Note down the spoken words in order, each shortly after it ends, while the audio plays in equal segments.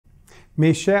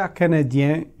Mes chers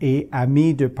Canadiens et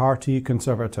amis du Parti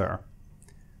conservateur,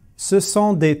 ce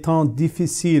sont des temps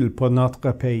difficiles pour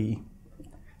notre pays.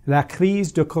 La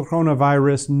crise du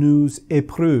coronavirus nous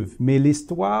éprouve, mais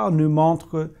l'histoire nous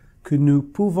montre que nous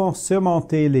pouvons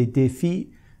surmonter les défis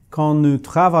quand nous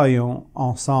travaillons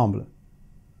ensemble.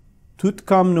 Tout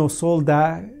comme nos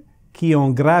soldats qui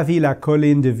ont gravi la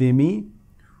colline de Vimy,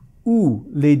 ou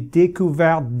les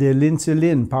découvertes de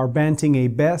l'insuline par Banting et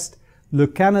Best, le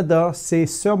Canada sait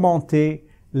surmonter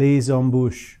les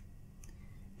embûches.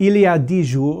 Il y a 10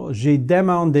 jours, j'ai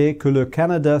demandé que le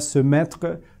Canada se mette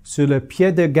sur le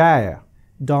pied de guerre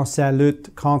dans sa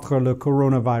lutte contre le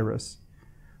coronavirus.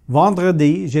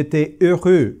 Vendredi, j'étais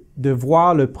heureux de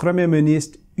voir le Premier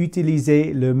ministre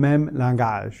utiliser le même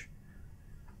langage.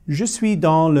 Je suis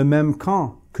dans le même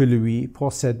camp que lui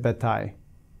pour cette bataille.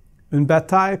 Une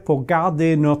bataille pour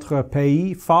garder notre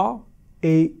pays fort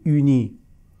et uni.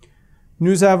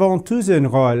 Nous avons tous un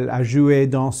rôle à jouer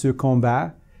dans ce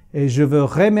combat et je veux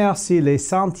remercier les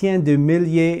centaines de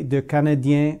milliers de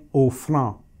Canadiens au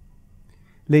front,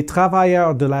 les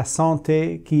travailleurs de la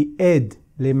santé qui aident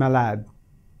les malades,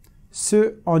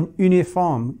 ceux en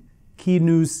uniforme qui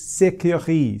nous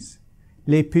sécurisent,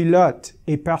 les pilotes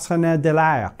et personnels de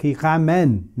l'air qui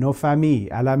ramènent nos familles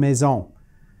à la maison.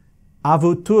 À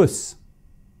vous tous,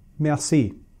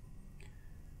 merci.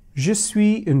 Je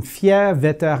suis une fière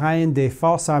vétéran des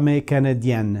Forces armées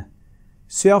canadiennes.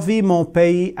 Servir mon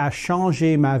pays a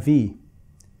changé ma vie.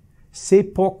 C'est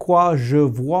pourquoi je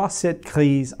vois cette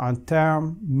crise en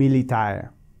termes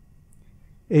militaires.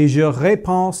 Et je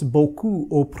repense beaucoup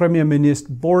au Premier ministre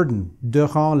Borden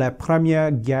durant la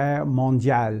Première Guerre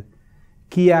mondiale,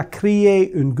 qui a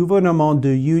créé un gouvernement de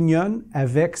union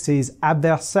avec ses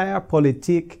adversaires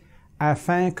politiques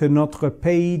afin que notre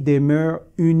pays demeure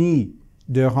uni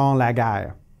durant la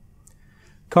guerre.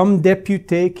 Comme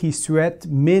député qui souhaite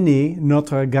mener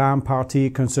notre grand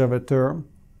parti conservateur,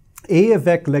 et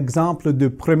avec l'exemple du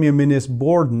Premier ministre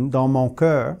Borden dans mon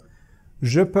cœur,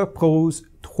 je propose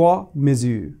 3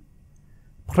 mesures.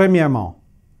 Premièrement,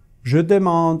 je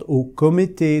demande au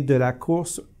comité de la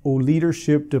course au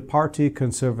leadership du Parti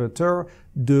conservateur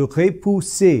de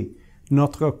repousser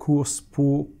notre course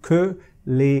pour que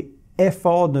les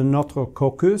efforts de notre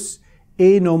caucus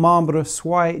et nos membres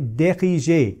soient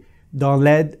dirigés dans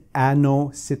l'aide à nos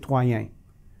citoyens.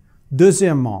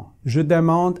 Deuxièmement, je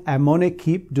demande à mon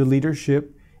équipe de leadership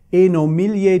et nos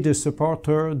milliers de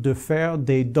supporters de faire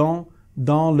des dons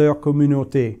dans leur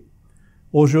communauté.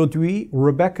 Aujourd'hui,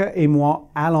 Rebecca et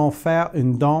moi allons faire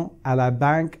un don à la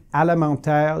Banque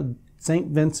alimentaire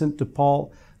Saint-Vincent-de-Paul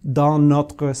dans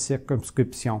notre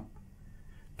circonscription.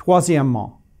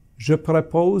 Troisièmement, je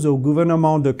propose au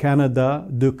gouvernement du Canada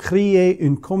de créer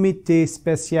un comité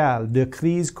spécial de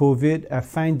crise COVID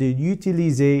afin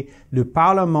d'utiliser le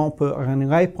Parlement pour une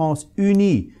réponse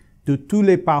unie de tous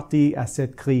les partis à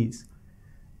cette crise.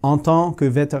 En tant que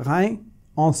vétéran,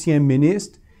 ancien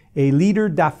ministre et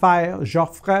leader d'affaires,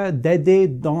 j'offre d'aider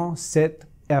dans cet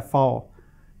effort.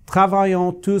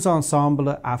 Travaillons tous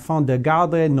ensemble afin de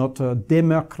garder notre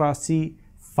démocratie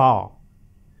forte.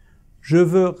 Je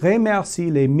veux remercier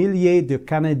les milliers de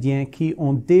Canadiens qui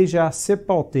ont déjà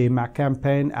supporté ma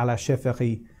campagne à la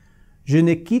chefferie. Je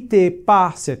ne quittais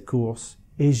pas cette course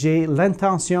et j'ai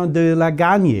l'intention de la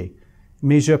gagner,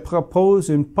 mais je propose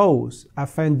une pause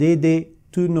afin d'aider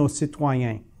tous nos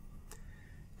citoyens.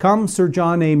 Comme Sir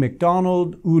John A.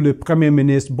 Macdonald ou le Premier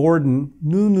ministre Borden,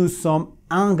 nous nous sommes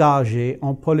engagés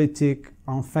en politique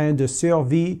afin de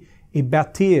servir et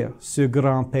bâtir ce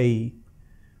grand pays.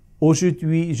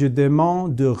 Aujourd'hui, je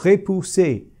demande de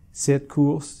repousser cette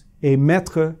course et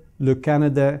mettre le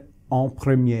Canada en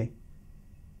premier.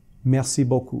 Merci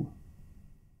beaucoup.